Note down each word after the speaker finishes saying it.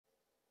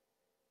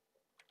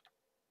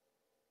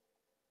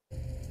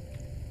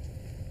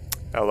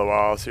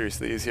LOL,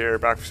 seriously, he's here,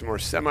 back for some more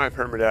Semi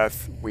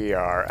Permadeath. We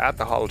are at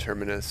the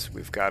Holo-Terminus.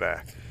 We've got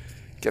to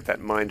get that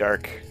mind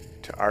arc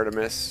to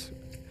Artemis.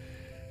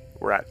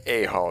 We're at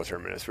a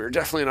Holo-Terminus. We're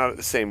definitely not at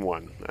the same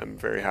one. I'm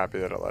very happy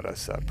that it let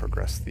us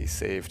progress the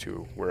save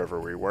to wherever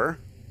we were.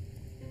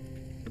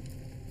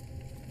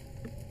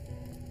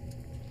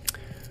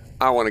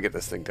 I want to get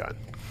this thing done.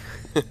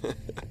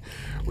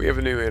 We have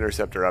a new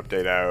interceptor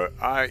update out.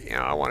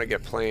 I want to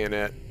get playing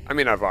it. I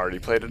mean, I've already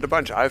played it a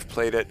bunch. I've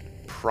played it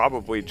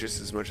probably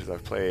just as much as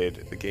I've played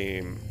the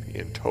game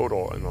in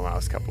total in the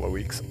last couple of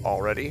weeks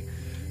already.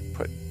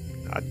 Put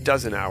a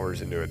dozen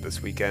hours into it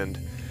this weekend.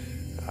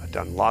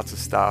 Done lots of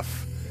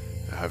stuff.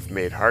 I've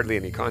made hardly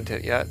any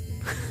content yet.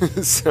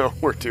 So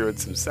we're doing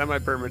some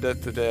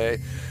semi-permadeath today.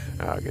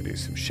 Gonna do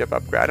some ship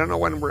upgrade. I don't know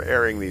when we're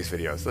airing these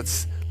videos.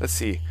 Let's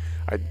see.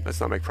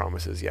 Let's not make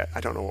promises yet.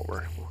 I don't know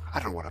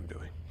what I'm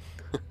doing.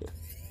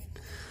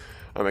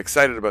 I'm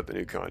excited about the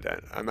new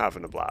content. I'm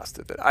having a blast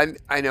with it.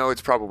 I know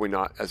it's probably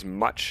not as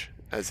much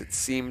as it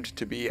seemed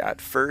to be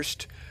at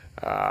first,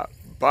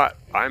 but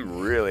I'm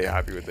really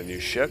happy with the new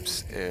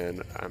ships,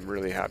 and I'm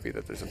really happy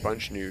that there's a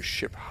bunch of new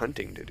ship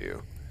hunting to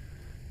do.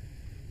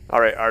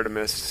 Alright,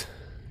 Artemis,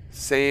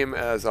 same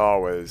as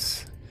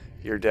always.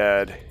 You're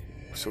dead,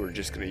 so we're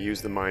just going to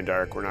use the mind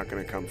arc. We're not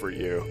going to comfort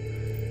you.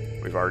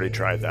 We've already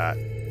tried that.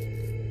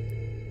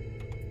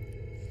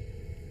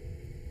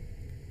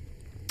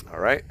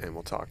 Alright, and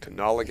we'll talk to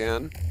Null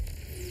again.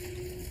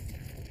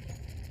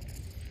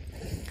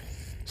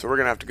 So we're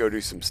going to have to go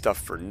do some stuff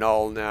for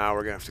Null now.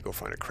 We're going to have to go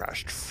find a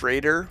crashed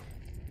freighter.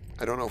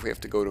 I don't know if we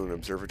have to go to an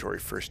observatory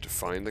first to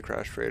find the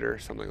crashed freighter.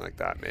 Something like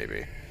that,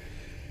 maybe.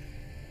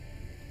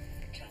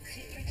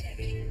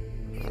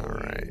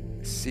 Alright,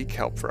 seek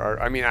help for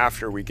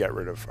after we get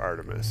rid of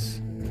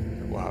Artemis.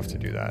 We'll have to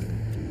do that.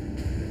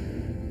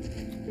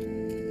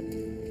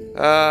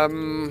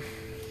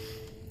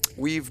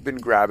 We've been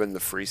grabbing the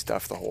free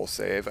stuff the whole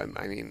save. I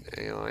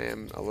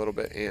am a little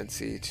bit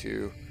antsy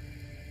to...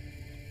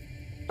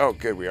 Oh,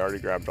 good. We already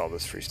grabbed all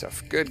this free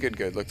stuff. Good, good,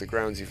 good. Look, the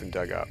ground's even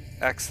dug up.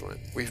 Excellent.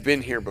 We've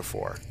been here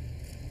before.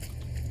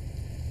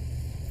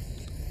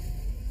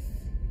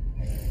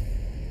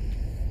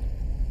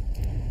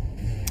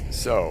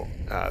 So,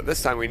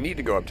 this time we need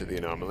to go up to the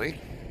anomaly.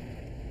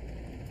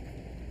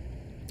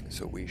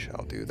 So we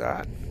shall do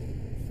that.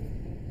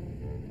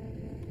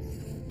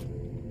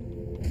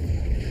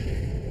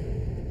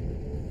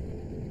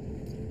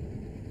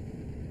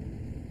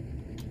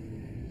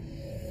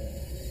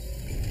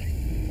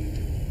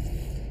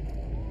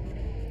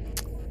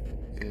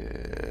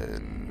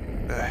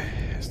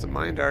 Is the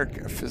mind arc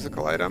a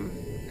physical item?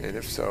 And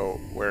if so,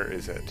 where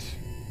is it?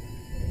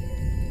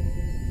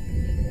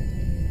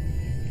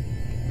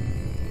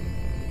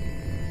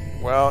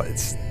 Well,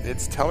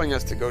 it's telling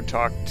us to go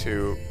talk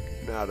to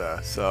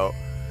Nada, so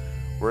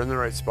we're in the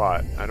right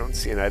spot. I don't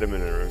see an item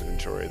in our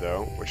inventory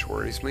though, which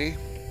worries me.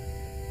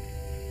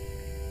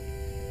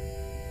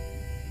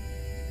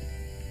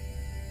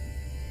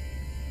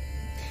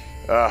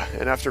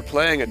 And after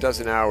playing a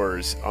dozen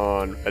hours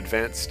on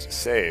advanced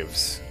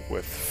saves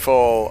with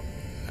full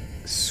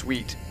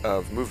suite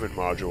of movement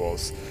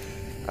modules,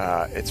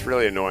 it's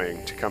really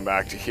annoying to come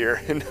back to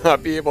here and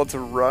not be able to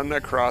run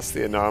across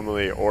the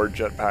anomaly or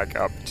jetpack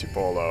up to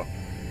Polo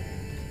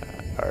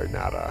or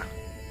Nada.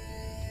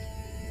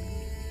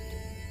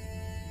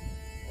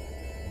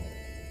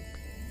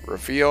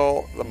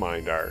 Reveal the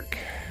mind arc.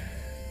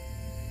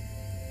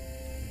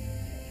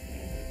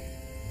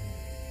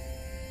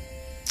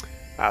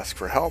 Ask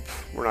for help.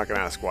 We're not going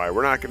to ask why.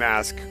 We're not going to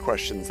ask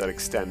questions that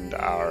extend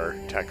our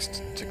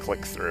text to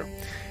click through.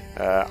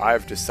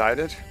 I've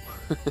decided.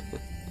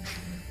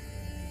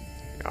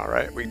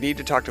 Alright, we need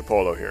to talk to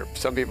Polo here.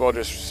 Some people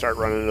just start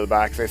running to the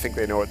back. They think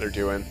they know what they're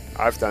doing.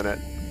 I've done it.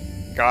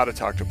 Gotta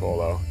talk to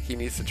Polo. He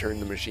needs to turn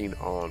the machine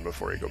on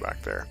before you go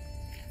back there.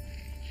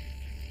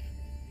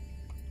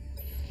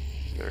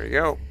 There you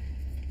go.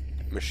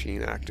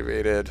 Machine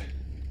activated.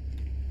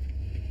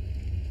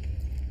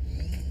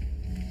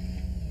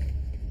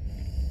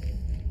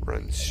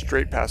 Run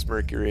straight past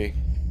Mercury.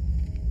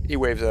 He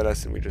waves at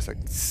us and we just like,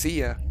 see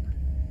ya.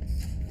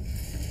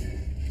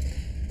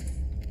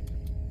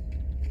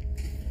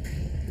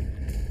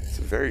 It's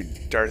a very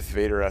Darth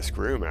Vader-esque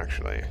room,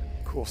 actually.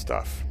 Cool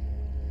stuff.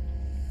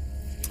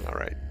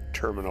 Alright,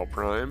 Terminal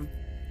Prime.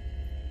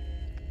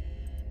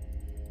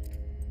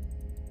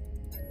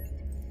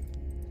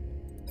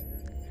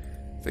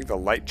 I think the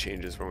light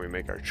changes when we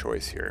make our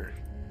choice here.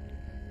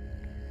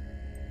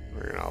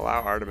 We're going to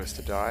allow Artemis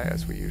to die,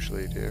 as we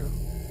usually do.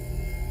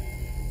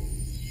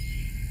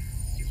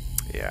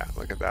 Yeah,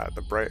 look at that.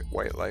 The bright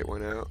white light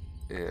went out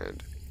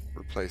and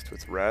replaced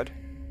with red.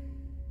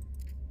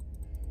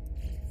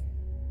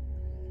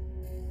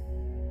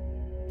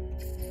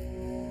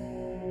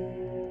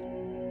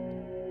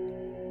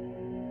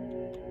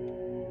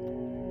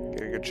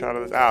 Get a good shot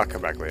of this. I'll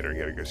come back later and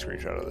get a good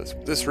screenshot of this.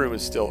 This room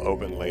is still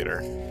open later.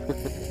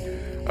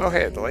 Oh,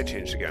 hey, the light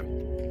changed again.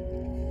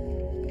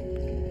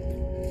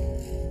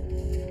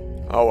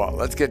 Oh well,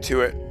 let's get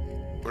to it.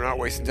 We're not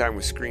wasting time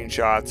with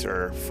screenshots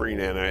or free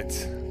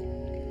nanites.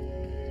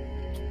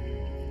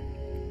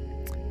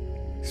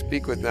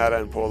 Speak with Nada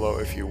and Polo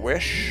if you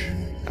wish.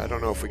 I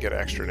don't know if we get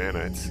extra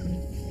nanites.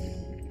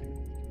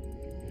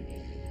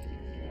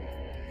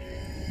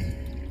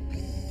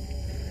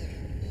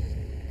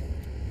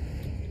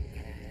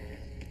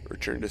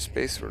 Return to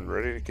space when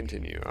ready to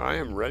continue. I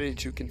am ready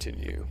to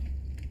continue.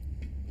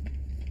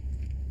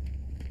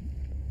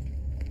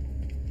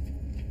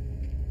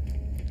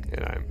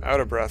 And I'm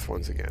out of breath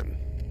once again.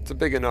 It's a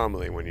big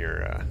anomaly when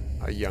you're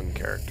a young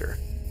character.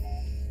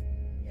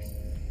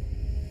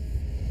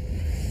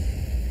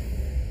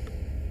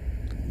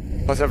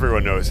 Plus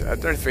everyone knows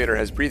Darth Vader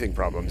has breathing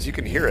problems. You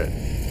can hear it.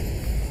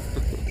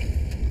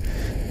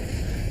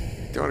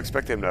 Don't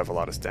expect him to have a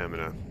lot of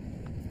stamina.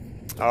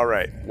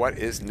 Alright, what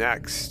is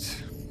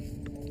next?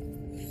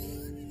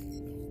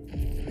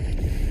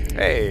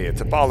 Hey,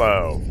 it's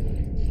Apollo!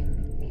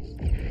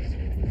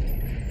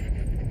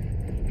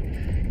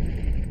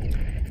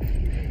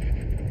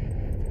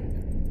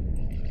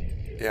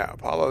 Yeah,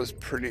 Apollo's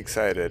pretty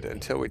excited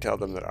until we tell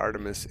them that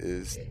Artemis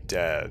is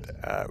dead.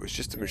 It was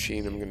just a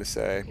machine, I'm gonna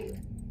say.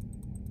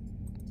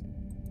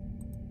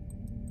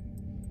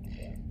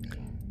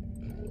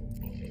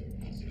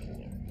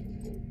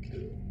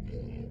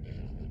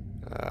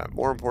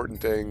 More important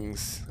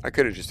things. I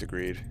could have just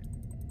agreed.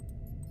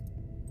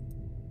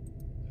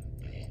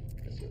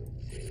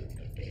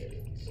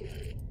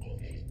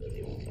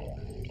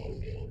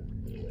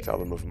 Tell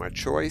them of my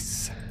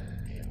choice.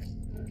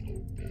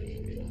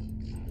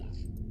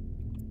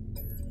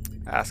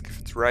 Ask if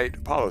it's right.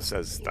 Apollo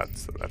says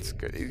that's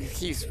good.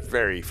 He's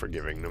very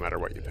forgiving no matter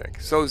what you pick.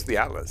 So is the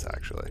Atlas,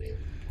 actually.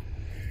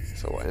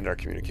 So we'll end our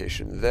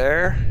communication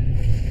there.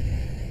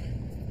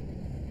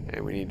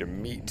 And we need to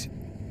meet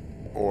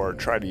or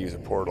try to use a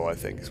portal, I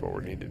think, is what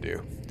we need to do.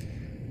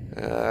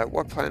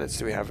 What planets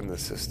do we have in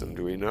this system?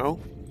 Do we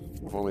know?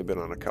 We've only been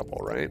on a couple,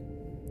 right?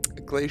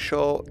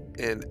 Glacial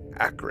and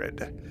Acrid.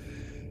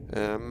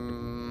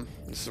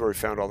 This is where we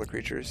found all the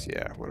creatures.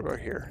 Yeah, what about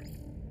here?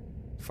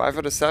 5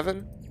 out of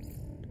 7?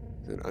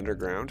 Is it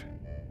underground?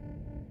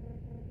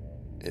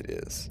 It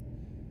is.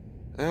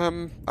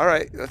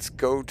 Alright, let's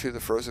go to the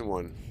frozen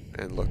one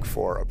and look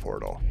for a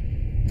portal.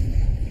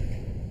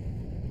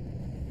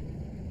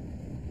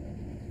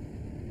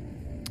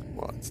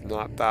 Well, it's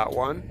not that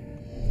one.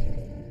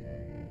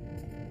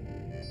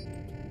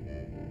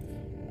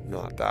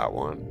 Not that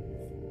one.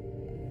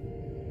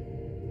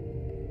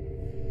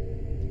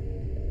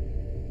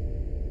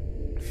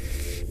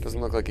 Doesn't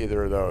look like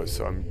either of those,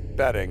 so I'm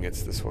betting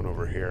it's this one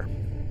over here.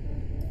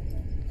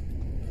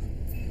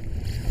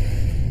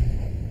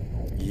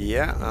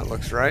 Yeah, that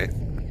looks right.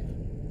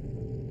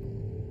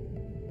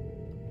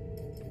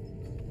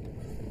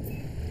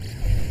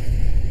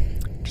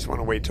 Just want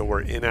to wait till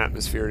we're in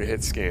atmosphere to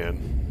hit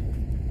scan.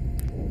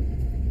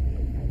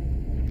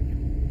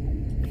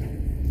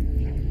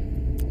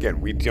 Again,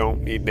 we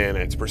don't need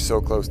nanites. We're so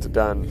close to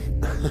done.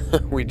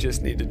 We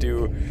just need to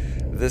do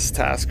this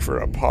task for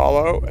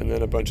Apollo and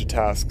then a bunch of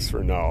tasks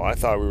for Null. I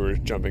thought we were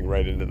jumping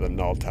right into the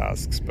Null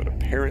tasks, but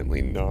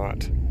apparently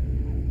not.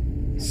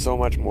 So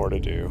much more to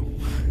do.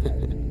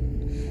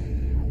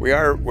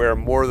 We're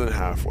more than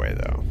halfway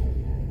though.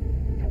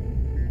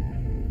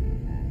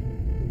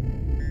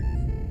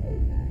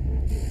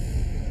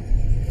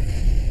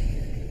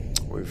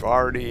 We've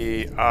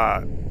already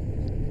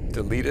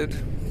deleted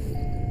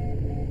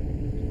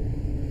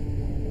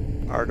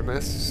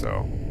Artemis,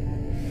 so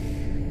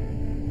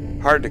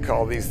hard to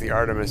call these the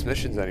Artemis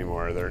missions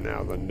anymore. They're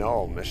now the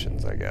Null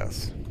missions, I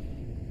guess.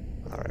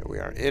 Alright, we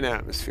are in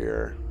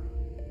atmosphere.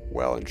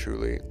 Well and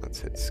truly.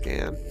 Let's hit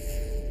scan.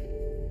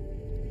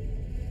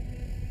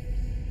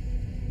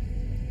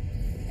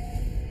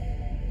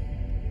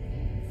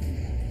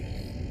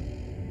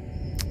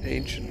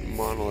 Ancient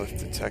monolith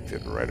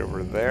detected right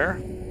over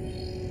there.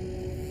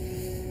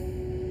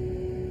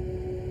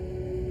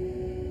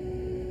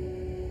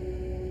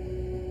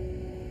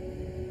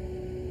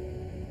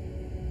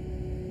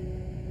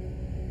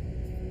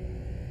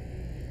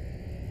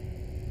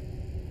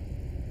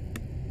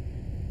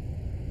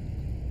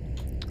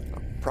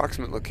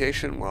 Approximate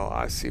location, well,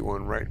 I see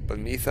one right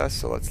beneath us,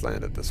 so let's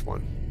land at this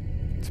one.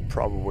 It's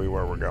probably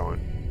where we're going.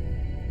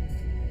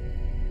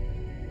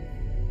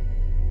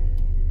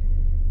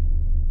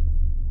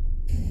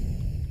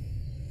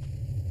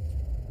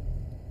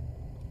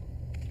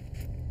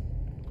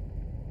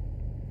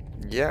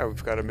 Yeah,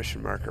 we've got a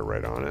mission marker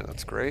right on it.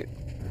 That's great.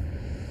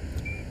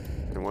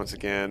 And once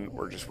again,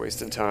 we're just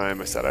wasting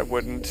time. I said I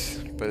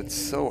wouldn't, but it's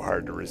so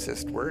hard to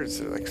resist words.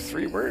 They're like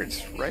 3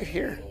 words right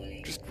here.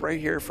 Just right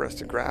here for us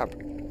to grab.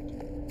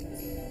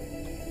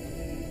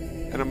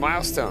 And a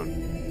milestone.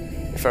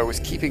 If I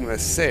was keeping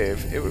this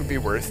save, it would be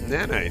worth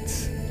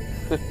nanites.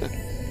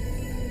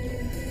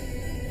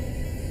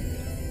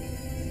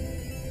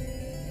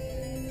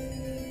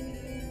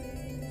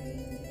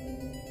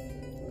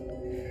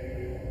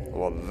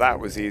 Well, that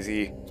was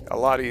easy. A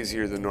lot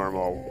easier than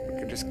normal. We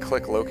could just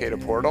click locate a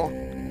portal.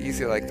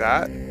 Easy like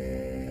that.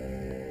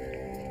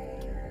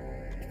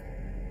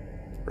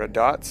 Red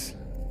dots.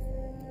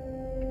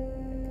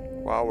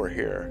 while we're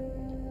here.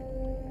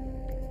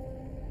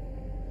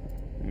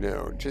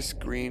 No, just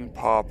green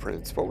paw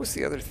prints. What was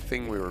the other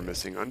thing we were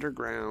missing?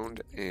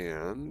 Underground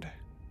and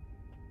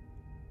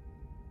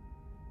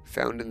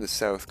found in the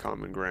south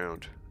common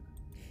ground.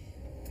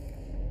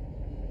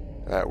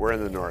 We're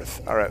in the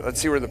north. Alright, let's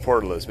see where the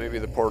portal is. Maybe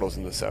the portal's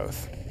in the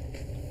south.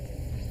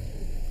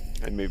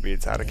 And maybe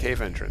it's at a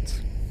cave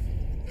entrance.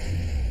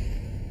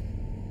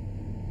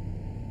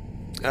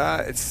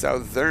 It's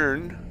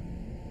southern.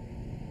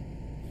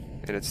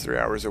 And it's 3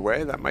 hours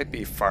away. That might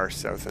be far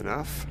south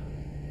enough.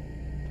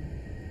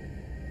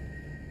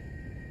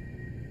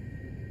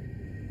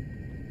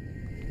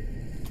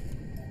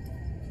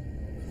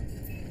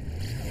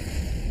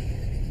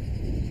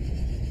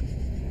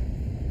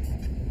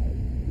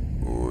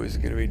 Ooh, is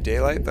it going to be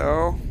daylight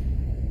though?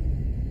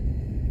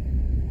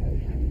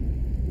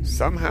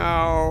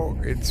 Somehow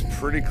it's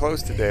pretty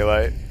close to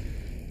daylight.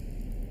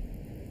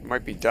 It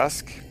might be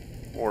dusk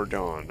or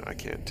dawn. I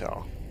can't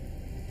tell.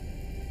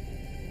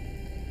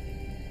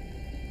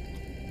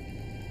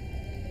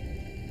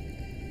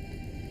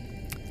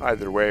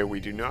 Either way,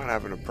 we do not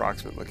have an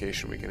approximate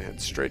location. We can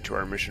head straight to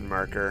our mission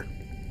marker.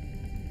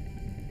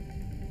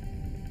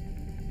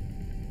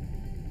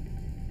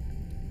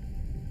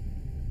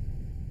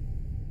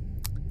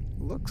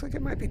 Looks like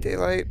it might be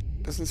daylight.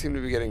 Doesn't seem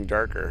to be getting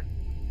darker.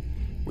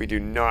 We do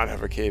not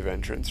have a cave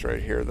entrance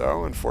right here,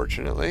 though,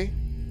 unfortunately.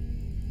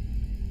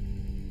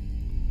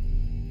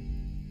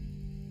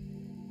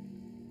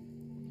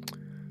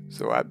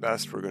 So at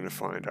best, we're going to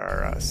find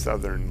our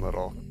southern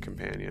little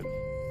companion.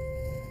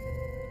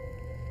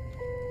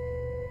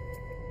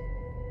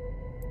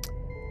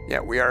 Yeah,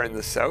 we are in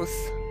the south,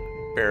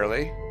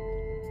 barely.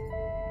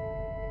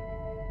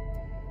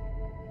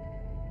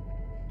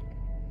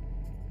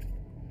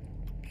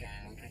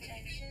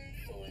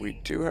 We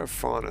do have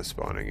fauna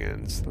spawning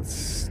in, so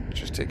let's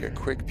just take a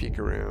quick peek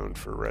around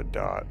for red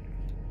dot.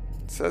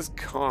 It says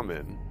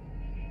common.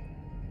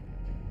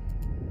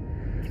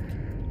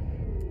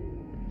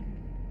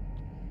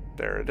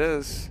 There it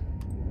is.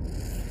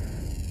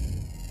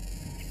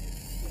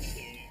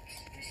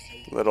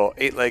 Little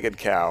 8-legged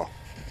cow.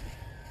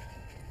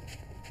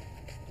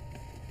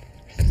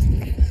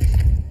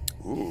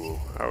 Ooh,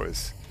 that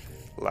was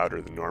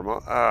louder than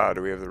normal. Ah,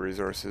 do we have the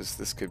resources?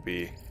 This could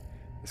be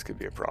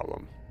a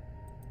problem.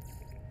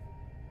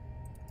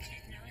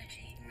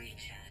 Technology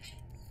recharge.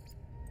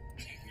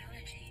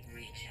 Technology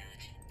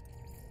recharge.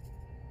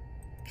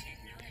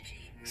 Technology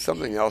recharge.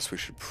 Something else we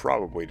should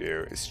probably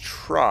do is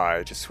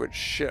try to switch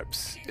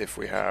ships if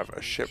we have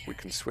a ship we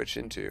can switch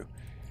into.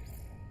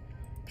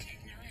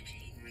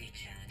 Technology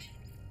recharge.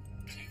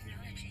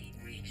 Technology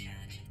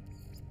recharge.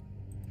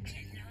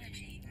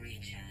 Technology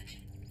recharge.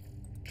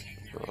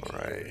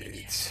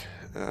 Alright.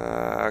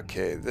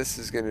 Okay, this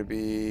is going to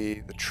be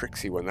the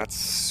tricksy one. That's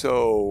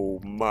so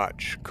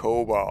much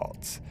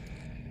cobalt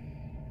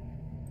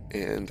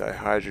and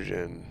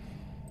dihydrogen.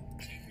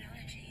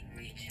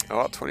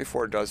 Oh,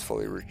 24 does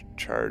fully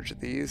recharge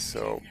these,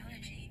 so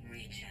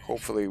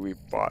hopefully we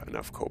bought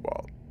enough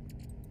cobalt.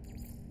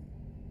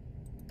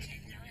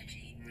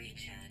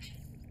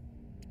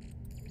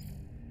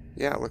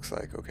 Yeah, it looks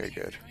like. Okay,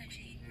 good.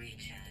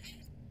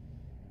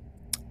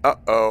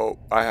 Uh-oh,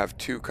 I have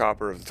 2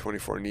 copper of the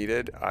 24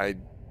 needed. I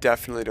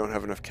definitely don't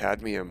have enough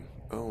cadmium.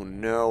 Oh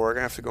no, we're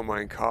gonna have to go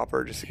mine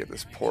copper just to get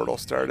this portal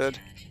started.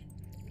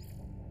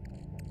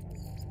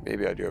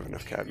 Maybe I do have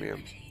enough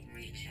cadmium.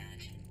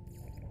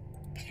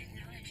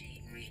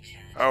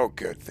 Oh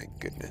good, thank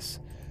goodness.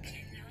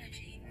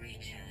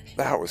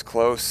 That was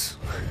close.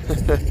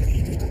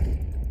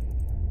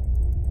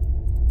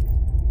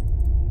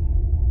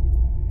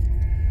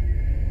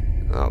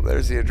 Oh,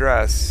 there's the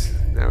address.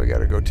 Now we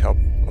gotta go tell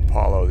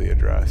Apollo the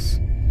address.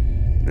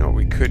 You know what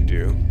we could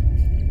do?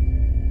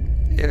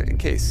 Yeah, in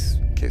case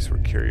we're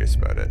curious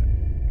about it.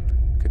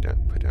 Could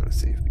put down a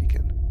save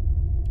beacon.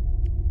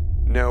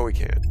 No, we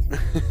can't.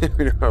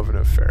 We don't have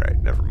enough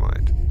ferrite. Never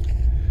mind.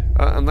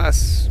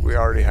 Unless we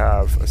already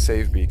have a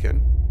save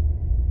beacon.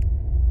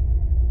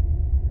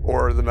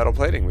 Or the metal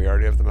plating. We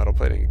already have the metal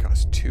plating. It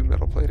costs 2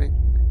 metal plating.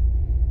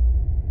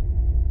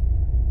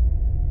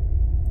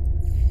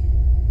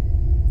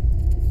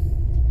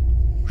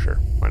 Sure,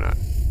 why not?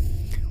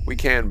 We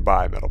can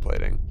buy metal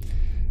plating.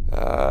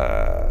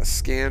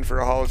 Scan for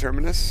a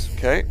Holo-Terminus.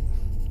 Okay.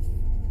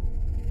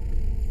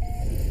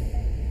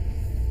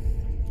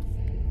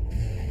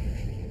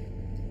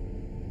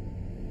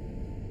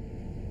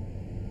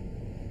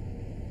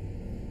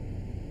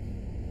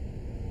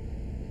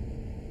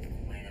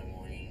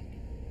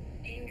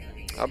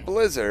 A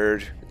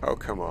blizzard? Oh,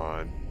 come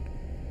on.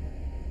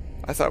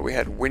 I thought we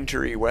had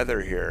wintry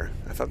weather here.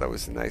 I thought that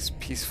was a nice,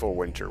 peaceful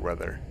winter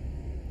weather.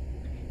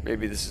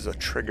 Maybe this is a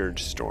triggered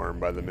storm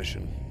by the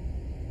mission.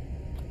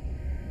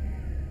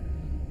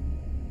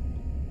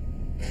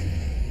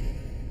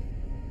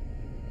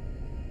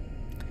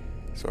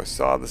 So I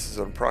saw this is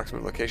an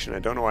approximate location. I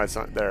don't know why it's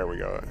not. There we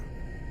go.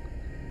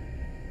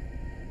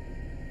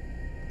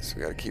 So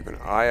we gotta keep an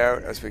eye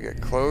out as we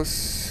get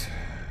close.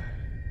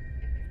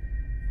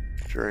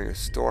 During a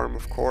storm,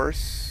 of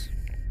course.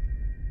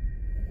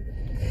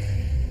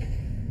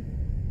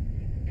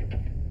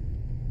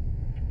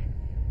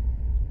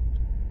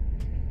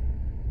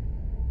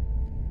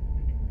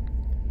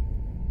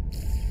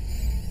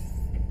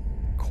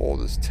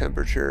 cold as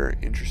temperature.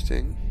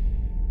 Interesting.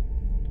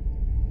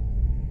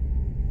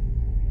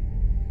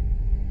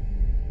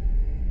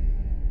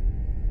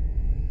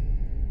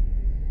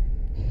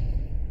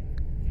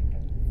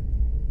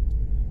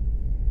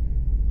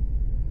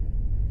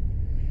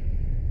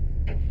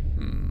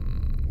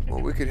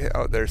 Well, we could hit...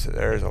 Oh, there's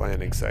a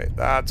landing site.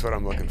 That's what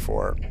I'm looking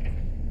for.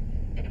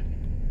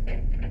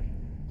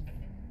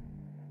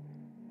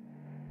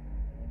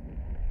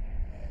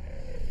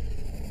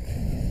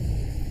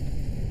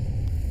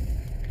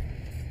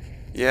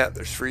 Yeah,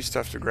 there's free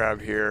stuff to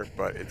grab here,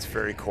 but it's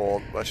very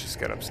cold. Let's just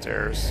get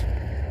upstairs.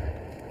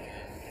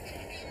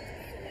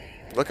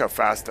 Look how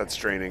fast that's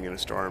draining in a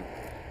storm.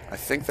 I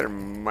think there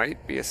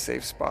might be a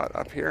safe spot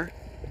up here.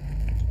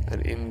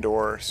 An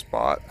indoor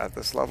spot at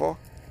this level.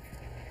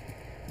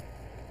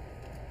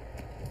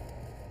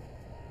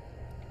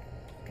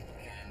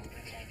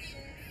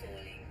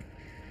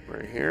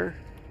 Right here?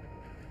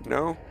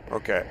 No?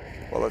 Okay.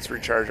 Well, let's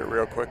recharge it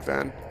real quick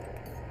then.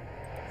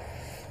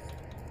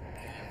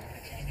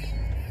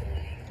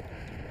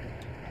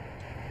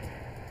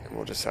 And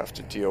we'll just have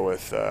to deal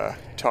with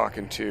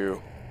talking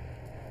to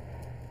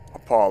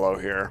Apollo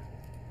here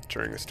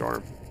during a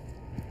storm.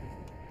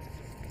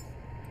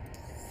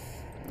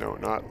 No,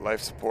 not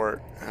life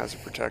support.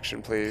 Hazard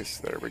protection, please.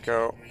 There we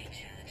go.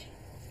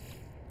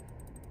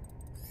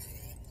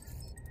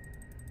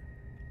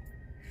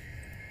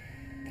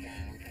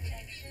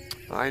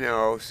 I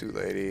know, suit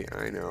lady,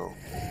 I know.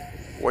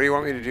 What do you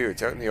want me to do?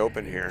 It's out in the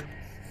open here.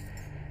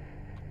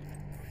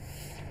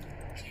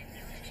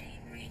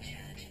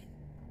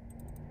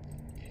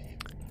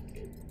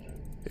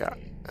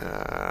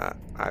 Yeah,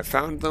 I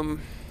found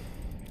them.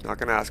 Not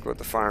gonna ask about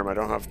the farm. I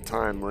don't have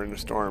time. We're in a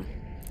storm.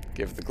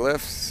 Give the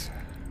glyphs.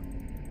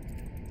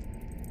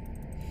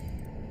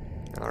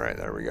 Alright,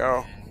 there we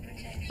go.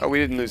 Oh, we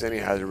didn't lose any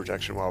hazard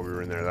protection while we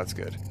were in there. That's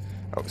good.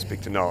 Oh, speak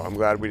to Null. I'm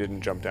glad we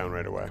didn't jump down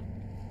right away.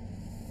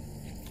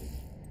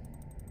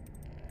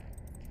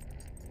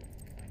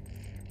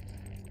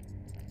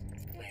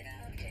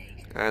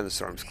 And the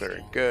storm's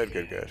clearing. Good,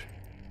 good, good.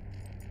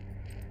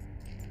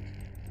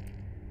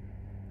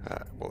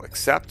 We'll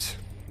accept.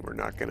 We're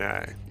not going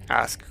to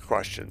ask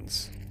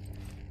questions.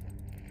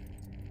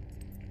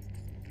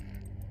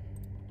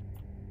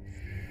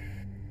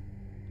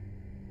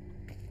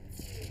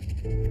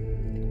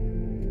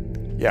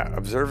 Yeah,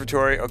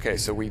 observatory. Okay,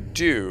 so we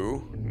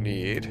do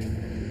need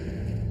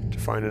to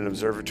find an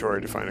observatory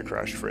to find a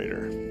crashed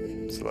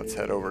freighter. So let's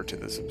head over to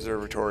this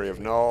observatory of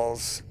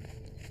Nulls.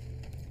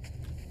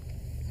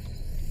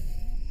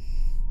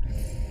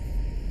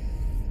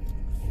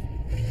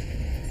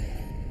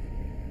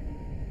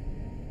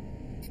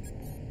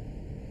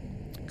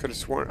 Could have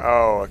sworn.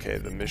 Oh, okay.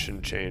 The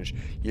mission changed.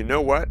 You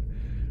know what?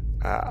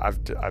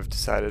 I've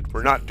decided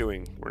we're not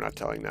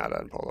telling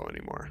Nada and Polo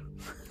anymore.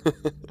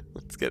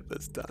 Let's get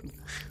this done.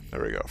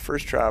 There we go.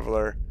 First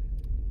traveler.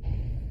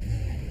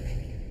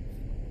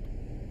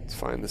 Let's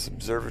find this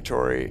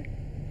observatory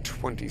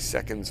 20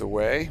 seconds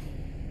away.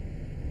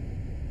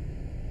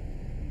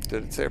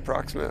 Did it say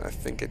approximate? I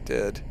think it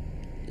did.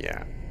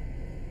 Yeah.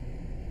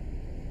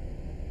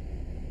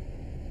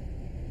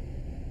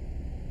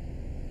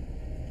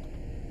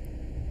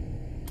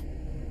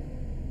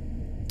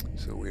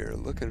 So we are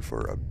looking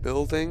for a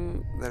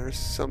building. There's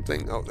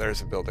something. Oh,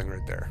 there's a building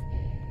right there.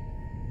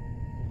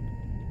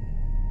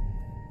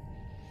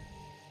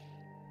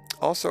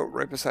 Also,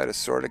 right beside a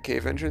sort of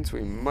cave entrance,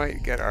 we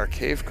might get our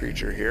cave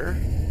creature here.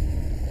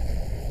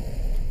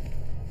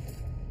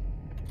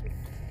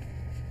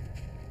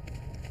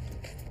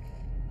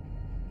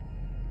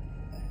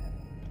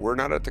 We're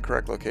not at the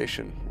correct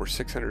location. We're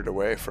 600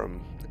 away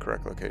from the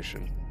correct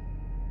location.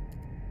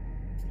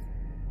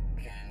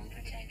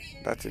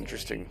 That's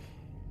interesting.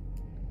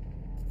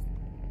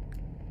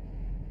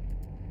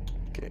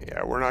 Okay,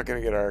 yeah, we're not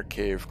going to get our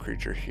cave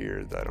creature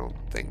here, I don't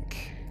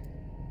think.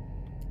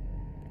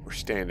 We're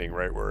standing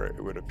right where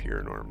it would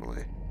appear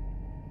normally.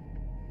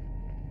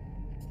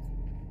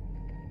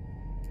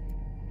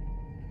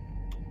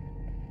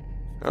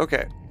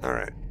 Okay,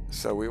 alright.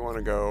 So we want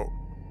to go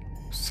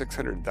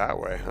 600 that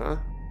way, huh?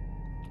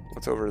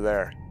 What's over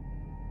there?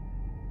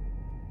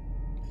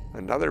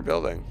 Another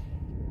building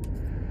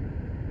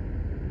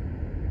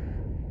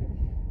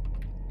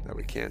that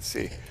we can't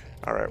see.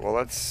 Alright, well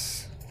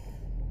that's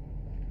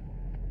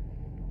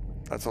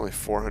only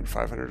 400,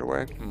 500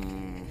 away.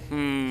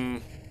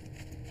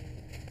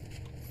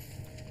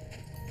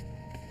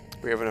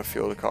 We have enough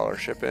fuel to call our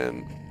ship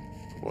in.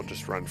 We'll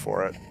just run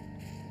for it.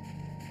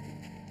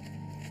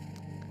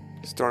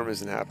 Storm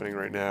isn't happening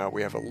right now.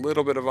 We have a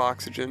little bit of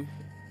oxygen.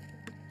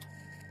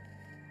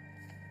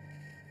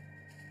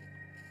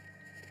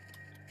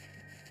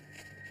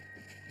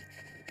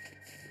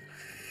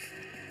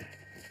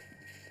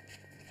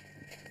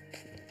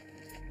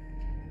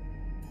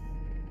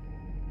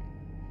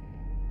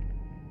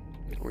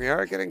 We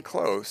are getting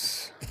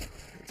close.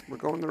 We're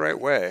going the right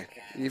way.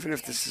 Even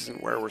if this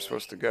isn't where we're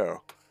supposed to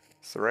go,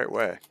 it's the right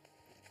way.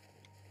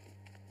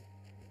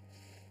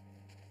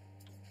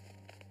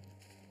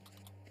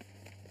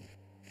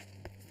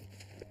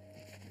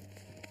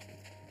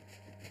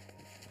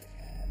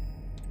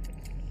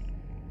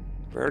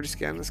 we already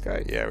scanned this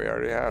guy? Yeah, we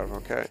already have.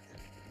 Okay.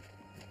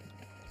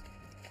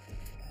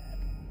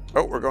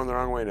 Oh, we're going the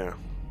wrong way now.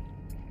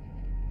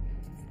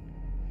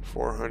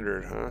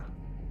 400, huh?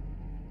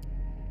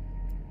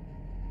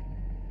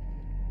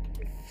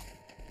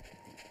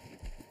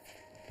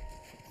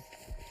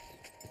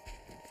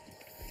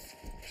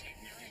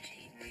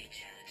 Technology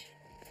recharge.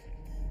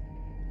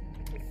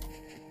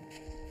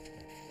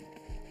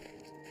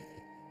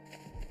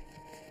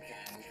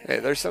 Hey,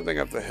 there's something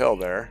up the hill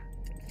there.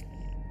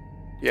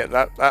 Yeah,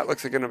 that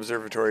looks like an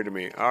observatory to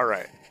me. All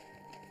right.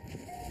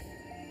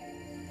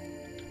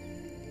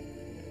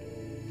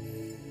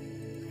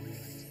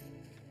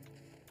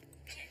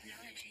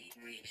 Technology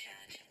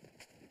recharge.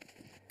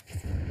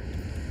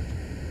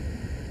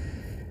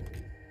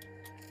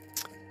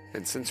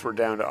 And since we're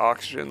down to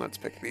oxygen, let's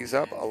pick these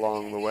up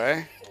along the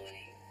way.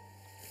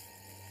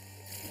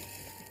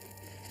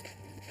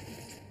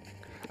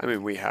 I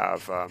mean, we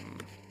have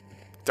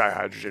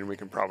dihydrogen. We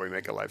can probably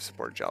make a life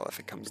support gel if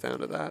it comes down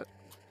to that.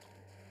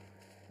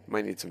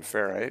 Might need some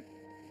ferrite.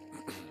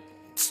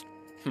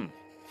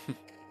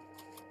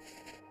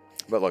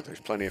 But look, there's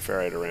plenty of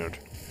ferrite around.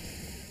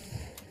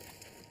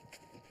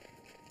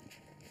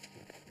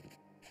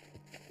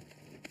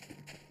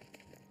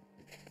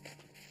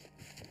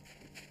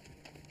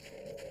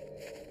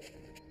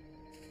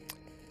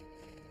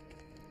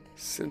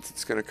 Since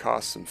it's going to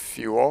cost some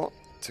fuel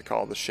to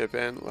call the ship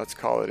in, let's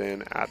call it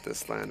in at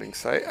this landing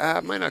site.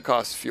 It might not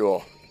cost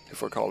fuel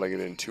if we're calling it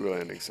in to a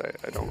landing site.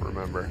 I don't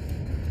remember.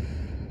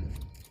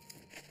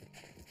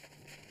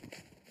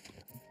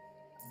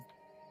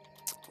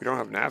 We don't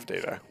have nav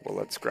data. Well,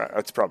 let's grab.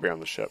 It's probably on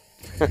the ship.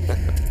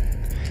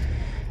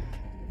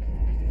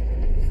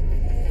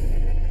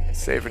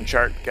 Save and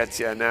chart gets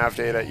you nav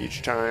data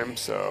each time,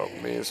 so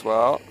may as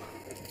well.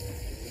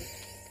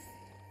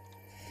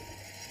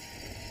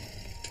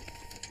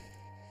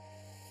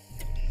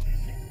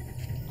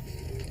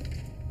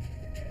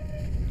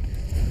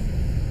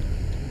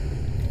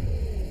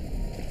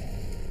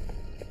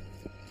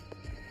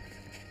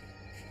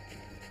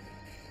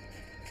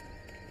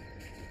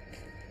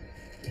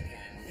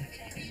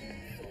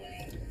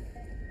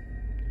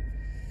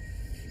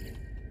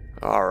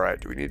 Alright,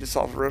 do we need to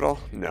solve a riddle?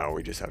 No,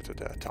 we just have to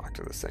talk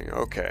to this thing.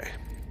 Okay.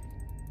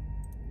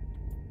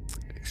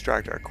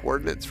 Extract our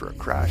coordinates for a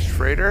crashed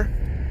freighter.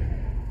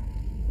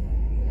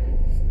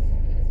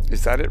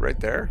 Is that it right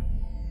there?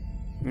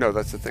 No,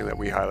 that's the thing that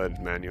we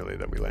highlighted manually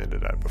that we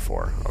landed at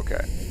before.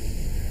 Okay.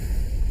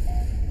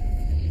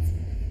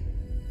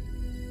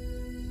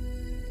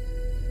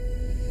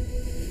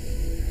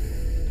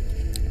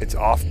 It's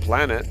off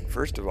planet,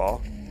 first of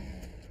all.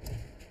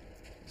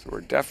 So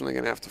we're definitely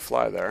going to have to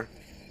fly there.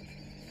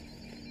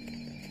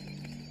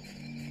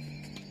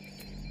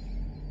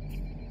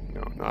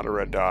 No, not a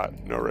red dot.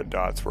 No red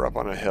dots. We're up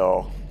on a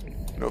hill.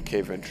 No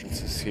cave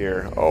entrances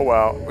here. Oh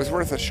well, it was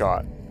worth a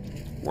shot.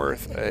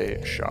 Worth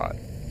a shot.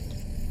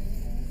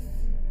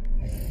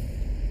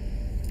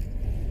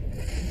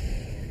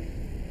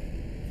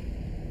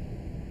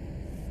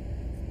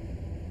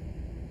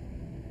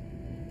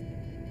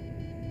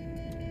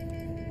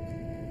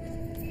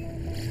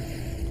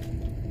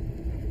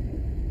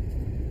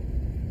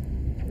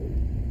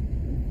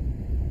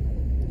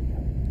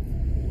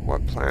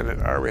 What planet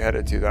are we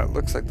headed to? That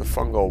looks like the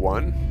fungal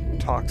one.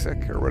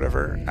 Toxic or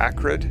whatever.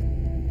 Acrid.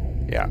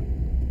 Yeah.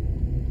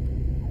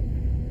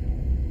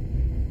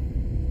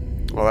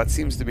 Well, that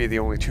seems to be the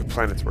only two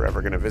planets we're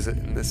ever going to visit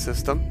in this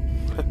system.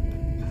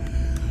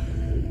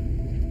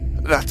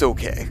 That's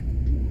okay.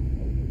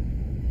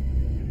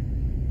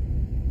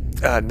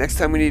 Next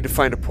time we need to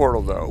find a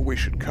portal, though, we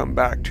should come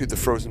back to the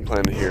frozen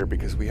planet here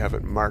because we have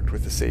it marked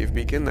with the save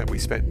beacon that we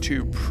spent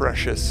 2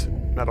 precious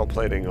metal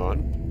plating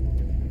on.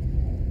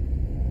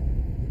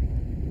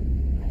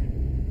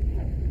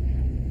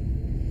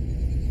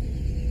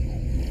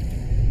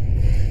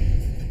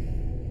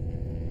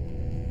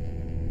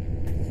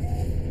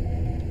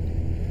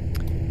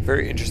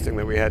 Very interesting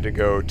that we had to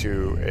go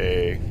to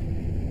a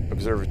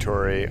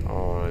observatory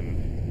on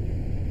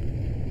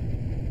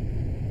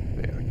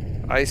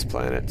the ice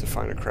planet to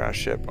find a crash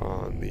ship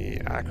on the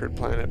acrid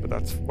planet, but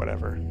that's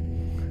whatever.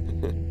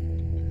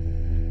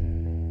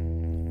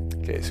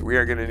 Okay, so we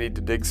are going to need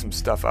to dig some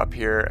stuff up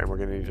here, and we're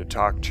going to need to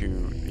talk to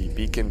the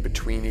beacon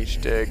between each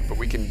dig, but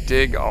we can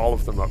dig all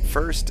of them up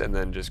first and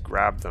then just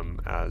grab them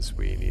as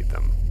we need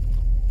them.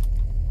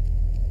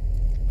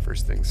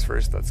 First things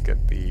first, let's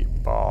get the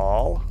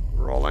ball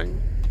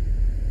rolling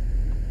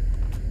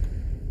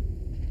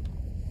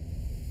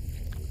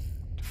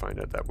to find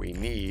out that we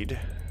need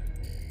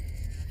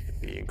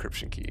the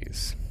encryption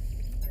keys.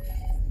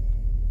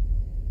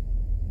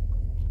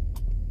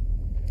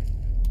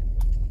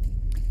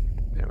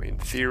 Now in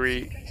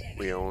theory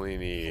we only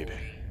need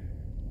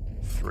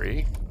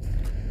 3.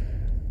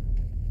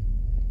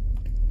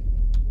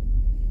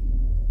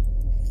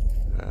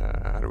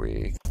 How do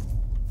we...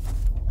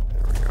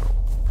 There we go.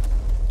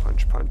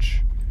 Punch,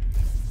 punch.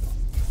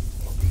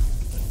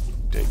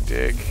 Dig,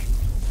 dig.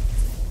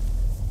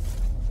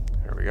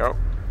 There we go.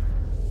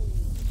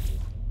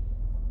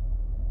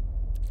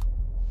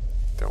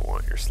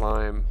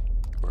 slime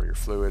or your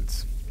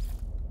fluids.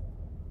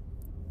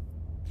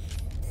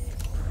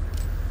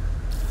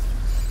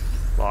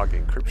 Log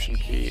encryption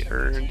key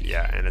earned.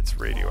 Yeah, and it's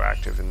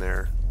radioactive in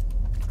there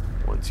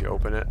once you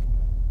open it.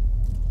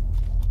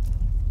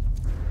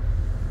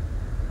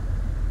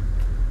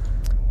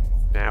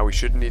 Now we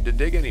shouldn't need to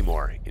dig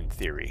anymore, in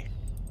theory.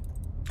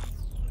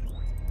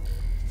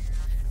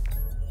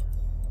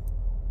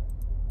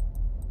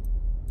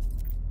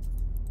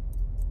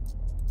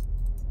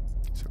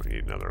 So we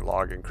need another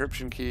log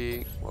encryption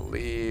key. We'll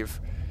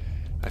leave.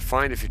 I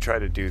find if you try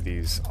to do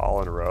these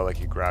all in a row, like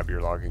you grab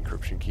your log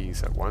encryption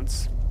keys at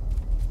once,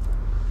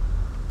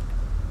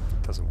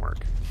 it doesn't work.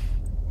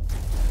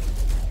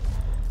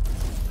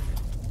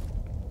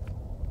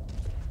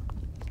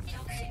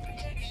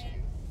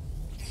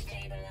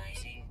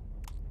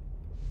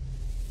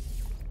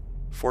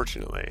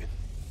 Fortunately,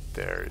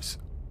 there's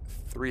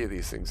 3 of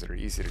these things that are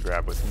easy to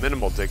grab with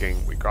minimal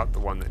digging. We got the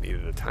one that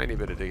needed a tiny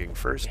bit of digging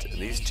first, and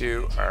these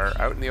 2 are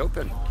out in the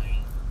open.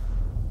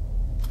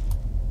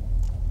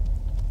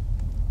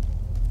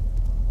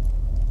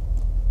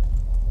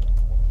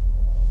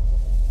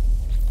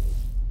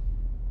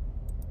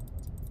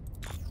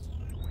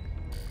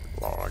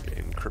 Log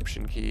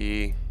encryption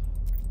key.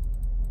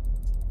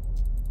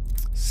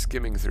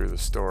 Skimming through the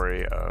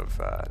story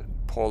of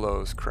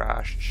Polo's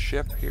crashed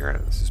ship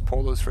here. This is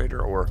Polo's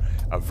freighter, or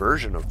a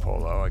version of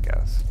Polo, I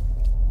guess.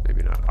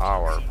 Maybe not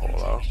our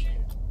Polo.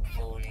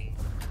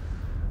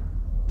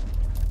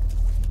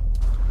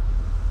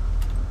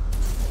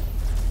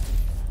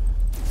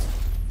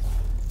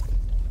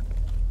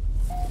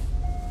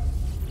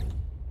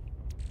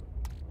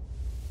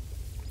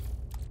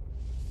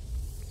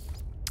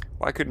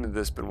 Why couldn't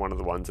this been one of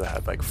the ones that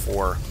had like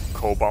 4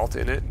 cobalt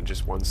in it and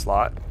just 1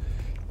 slot?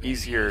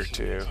 Easier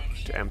to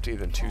empty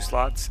than 2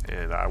 slots,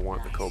 and I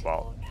want the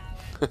cobalt.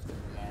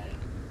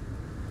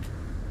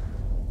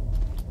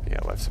 Yeah,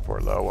 life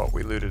support low. Well,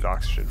 we looted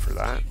oxygen for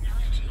that.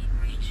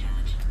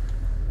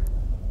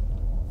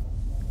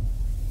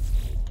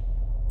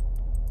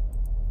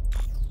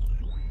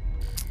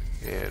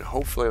 And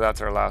hopefully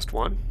that's our last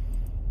one.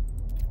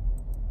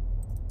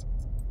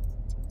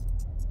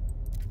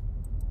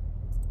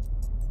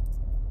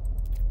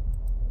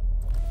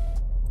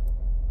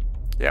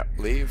 Yep,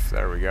 leave.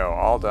 There we go.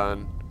 All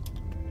done.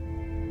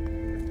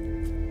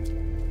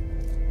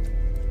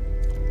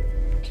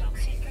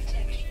 Toxic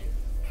protection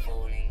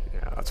falling.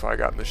 Yeah, that's why I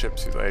got in the ship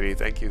suit, lady.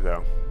 Thank you,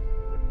 though.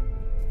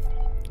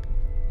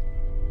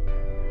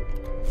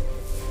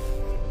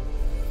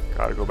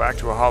 Gotta go back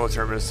to a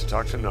Holo-Terminus to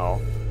talk to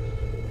Null.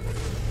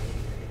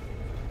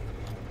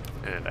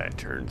 And I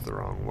turned the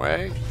wrong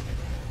way.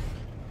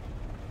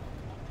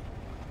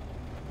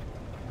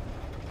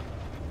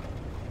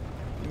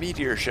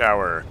 Meteor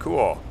shower.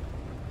 Cool.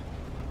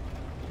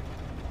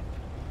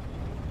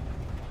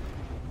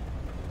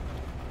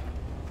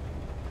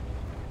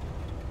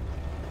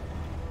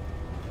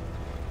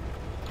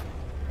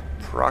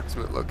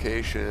 Approximate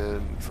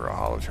location for a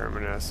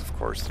Holo-Terminus. Of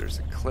course, there's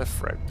a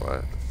cliff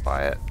right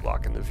by it,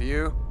 blocking the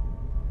view.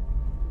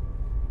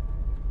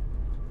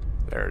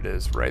 There it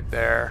is, right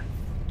there.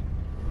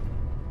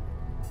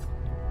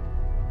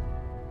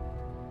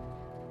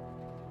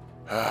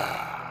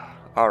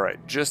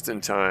 Alright, just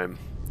in time.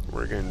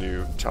 We're going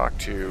to talk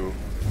to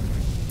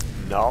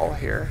Null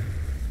here.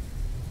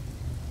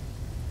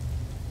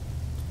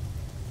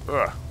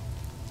 Ugh.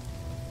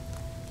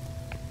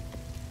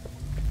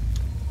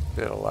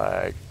 Bit of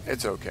lag.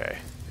 It's okay.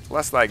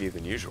 Less laggy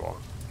than usual.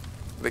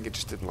 I think it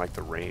just didn't like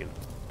the rain.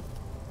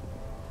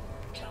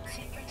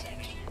 Toxic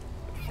protection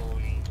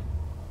falling.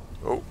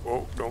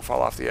 Oh, don't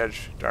fall off the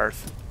edge,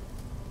 Darth.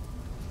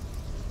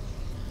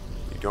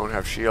 You don't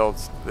have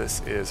shields.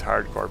 This is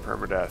hardcore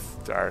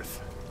permadeath,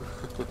 Darth.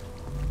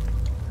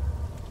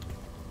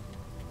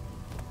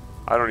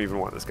 I don't even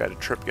want this guy to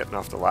trip getting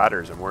off the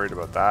ladders. I'm worried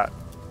about that.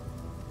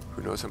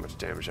 Who knows how much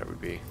damage that would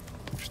be.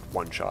 Just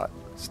 1 shot.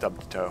 Stub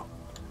to toe.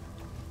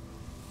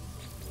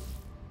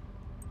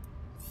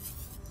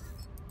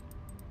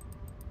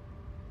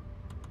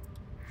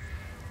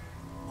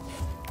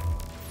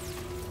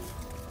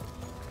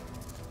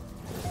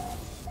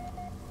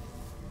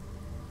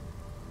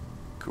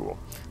 Cool.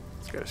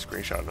 Let's get a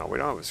screenshot of Null. We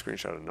don't have a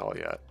screenshot of Null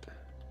yet.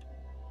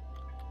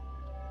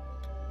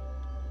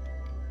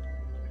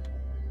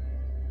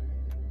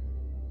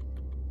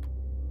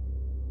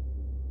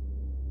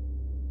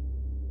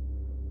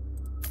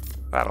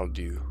 That'll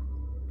do.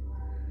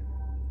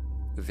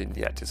 The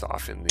vignette is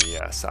off in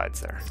the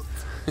sides there,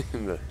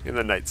 in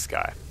the night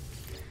sky.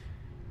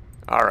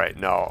 All right,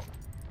 Null.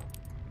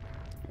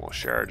 We'll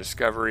share our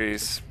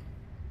discoveries,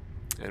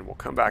 and we'll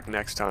come back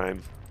next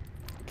time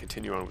and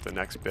continue on with the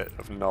next bit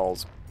of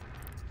Null's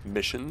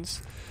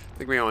missions. I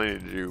think we only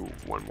need to do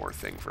 1 more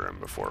thing for him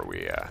before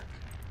we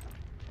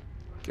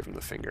give him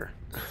the finger.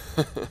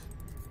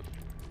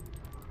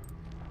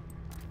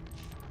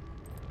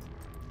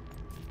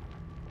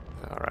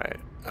 Alright.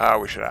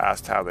 We should have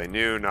asked how they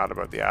knew, not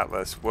about the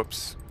Atlas.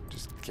 Whoops.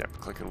 Just kept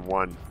clicking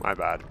 1. My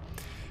bad.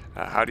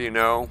 How do you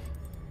know?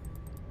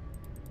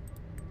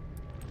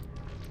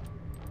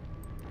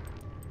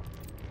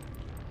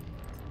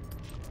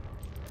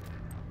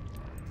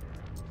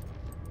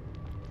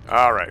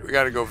 Alright, we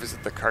gotta go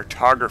visit the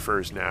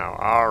cartographers now.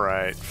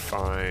 Alright,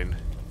 fine.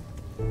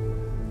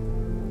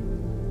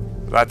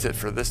 That's it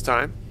for this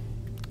time.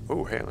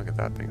 Oh, hey, look at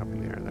that thing up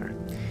in the air there.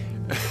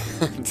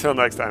 Until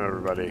next time,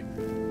 everybody.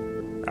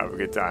 Have a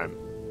good time.